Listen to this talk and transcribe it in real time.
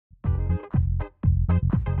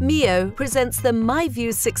Mio presents the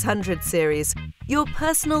MiVue 600 series, your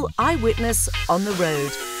personal eyewitness on the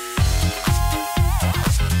road.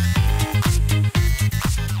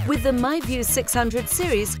 With the MiVue 600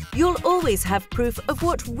 series, you'll always have proof of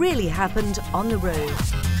what really happened on the road.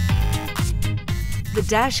 The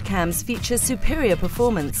Dashcams feature superior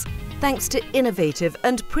performance, thanks to innovative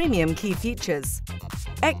and premium key features.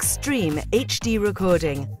 Extreme HD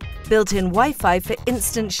recording, built-in Wi-Fi for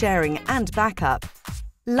instant sharing and backup.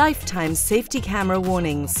 Lifetime safety camera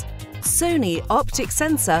warnings. Sony optic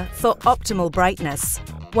sensor for optimal brightness.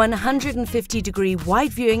 150-degree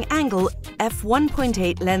wide viewing angle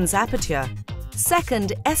f1.8 lens aperture.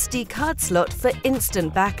 Second SD card slot for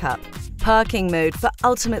instant backup. Parking mode for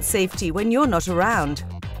ultimate safety when you're not around.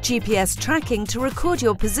 GPS tracking to record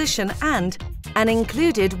your position and an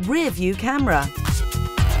included rear view camera.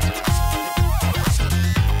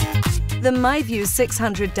 The MiVue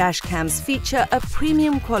 600 Dashcams feature a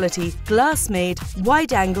premium quality, glass-made,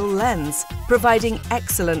 wide-angle lens, providing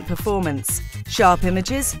excellent performance, sharp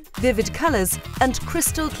images, vivid colors, and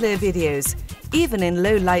crystal-clear videos, even in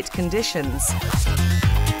low-light conditions.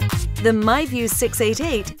 The MiVue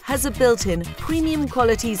 688 has a built-in,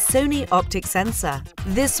 premium-quality Sony optic sensor.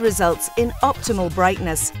 This results in optimal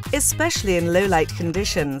brightness, especially in low-light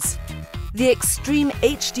conditions. The extreme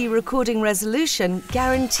HD recording resolution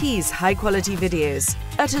guarantees high-quality videos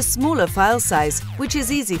at a smaller file size, which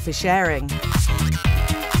is easy for sharing.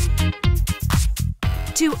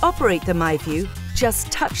 To operate the MiVue, just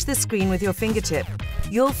touch the screen with your fingertip.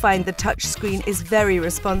 You'll find the touch screen is very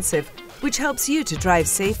responsive, which helps you to drive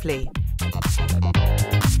safely.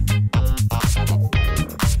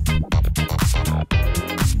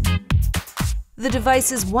 The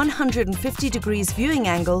device's 150 degrees viewing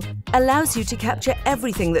angle allows you to capture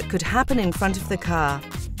everything that could happen in front of the car.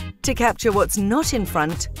 To capture what's not in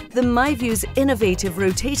front, the MiVue's innovative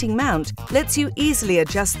rotating mount lets you easily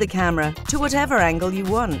adjust the camera to whatever angle you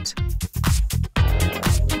want.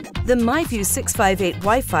 The MiVue 658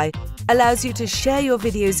 Wi-Fi allows you to share your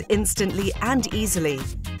videos instantly and easily,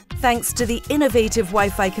 thanks to the innovative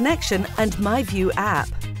Wi-Fi connection and MiVue app.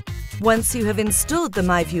 Once you have installed the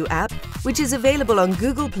MiVue app, which is available on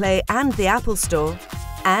Google Play and the Apple Store,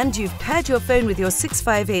 and you've paired your phone with your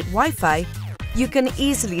 658 Wi-Fi, you can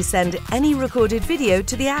easily send any recorded video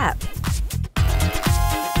to the app.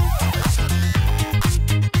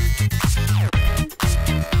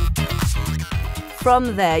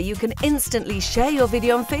 From there, you can instantly share your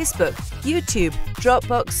video on Facebook, YouTube,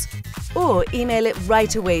 Dropbox, or email it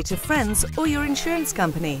right away to friends or your insurance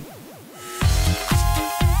company.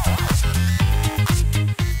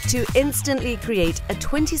 To instantly create a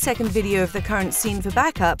 20-second video of the current scene for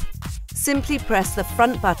backup, simply press the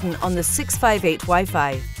front button on the 658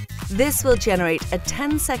 Wi-Fi. This will generate a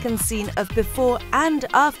 10-second scene of before and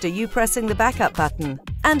after you pressing the backup button,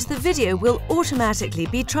 and the video will automatically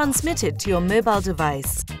be transmitted to your mobile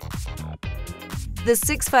device. The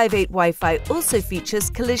 658 Wi-Fi also features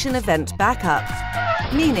collision event backup,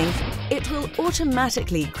 meaning it will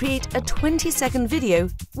automatically create a 20-second video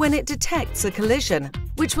when it detects a collision,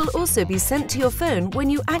 which will also be sent to your phone when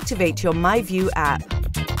you activate your MiVue app.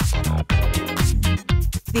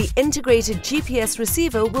 The integrated GPS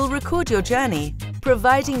receiver will record your journey,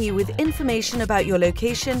 providing you with information about your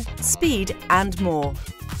location, speed, and more.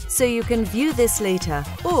 So you can view this later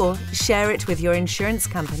or share it with your insurance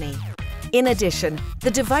company. In addition,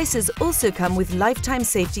 the devices also come with lifetime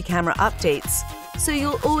safety camera updates, so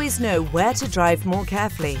you'll always know where to drive more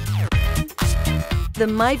carefully. The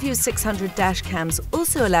MiVue 600 Dashcams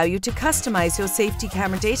also allow you to customize your safety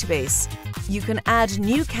camera database. You can add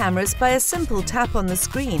new cameras by a simple tap on the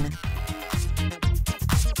screen.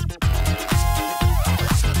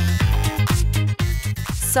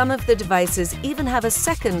 Some of the devices even have a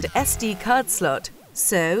second SD card slot.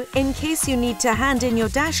 So, in case you need to hand in your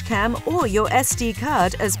Dashcam or your SD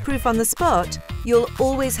card as proof on the spot, you'll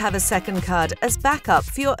always have a second card as backup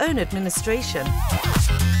for your own administration.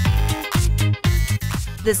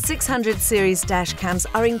 The 600 series Dashcams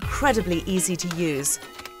are incredibly easy to use.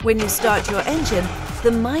 When you start your engine,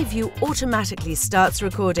 the MiVue automatically starts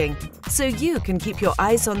recording, so you can keep your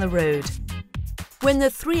eyes on the road. When the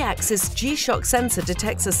 3-axis G-Shock sensor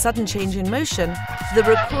detects a sudden change in motion, the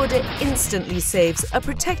recorder instantly saves a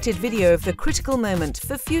protected video of the critical moment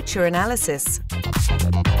for future analysis.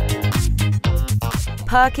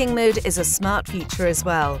 Parking mode is a smart feature as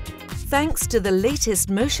well. Thanks to the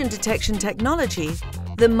latest motion detection technology,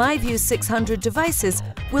 the MiVue 600 devices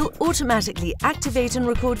will automatically activate and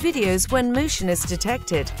record videos when motion is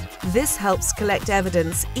detected. This helps collect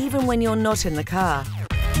evidence even when you're not in the car.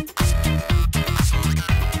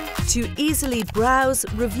 To easily browse,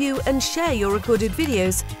 review and share your recorded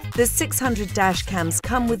videos, the 600 Dashcams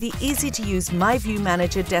come with the easy-to-use MiVue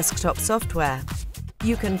Manager desktop software.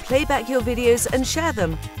 You can play back your videos and share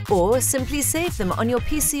them, or simply save them on your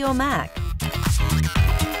PC or Mac.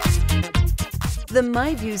 The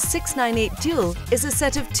MiVue 698 Dual is a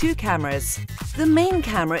set of 2 cameras. The main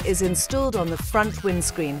camera is installed on the front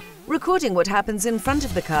windscreen, recording what happens in front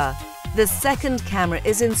of the car. The second camera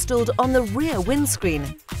is installed on the rear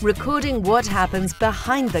windscreen, recording what happens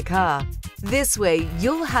behind the car. This way,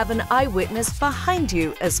 you'll have an eyewitness behind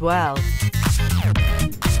you as well.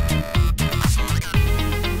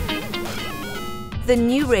 The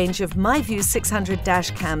new range of MiVue 600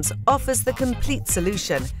 Dashcams offers the complete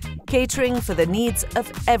solution, catering for the needs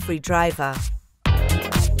of every driver.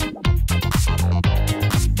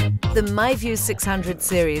 The MiVue 600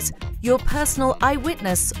 series, your personal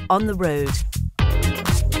eyewitness on the road.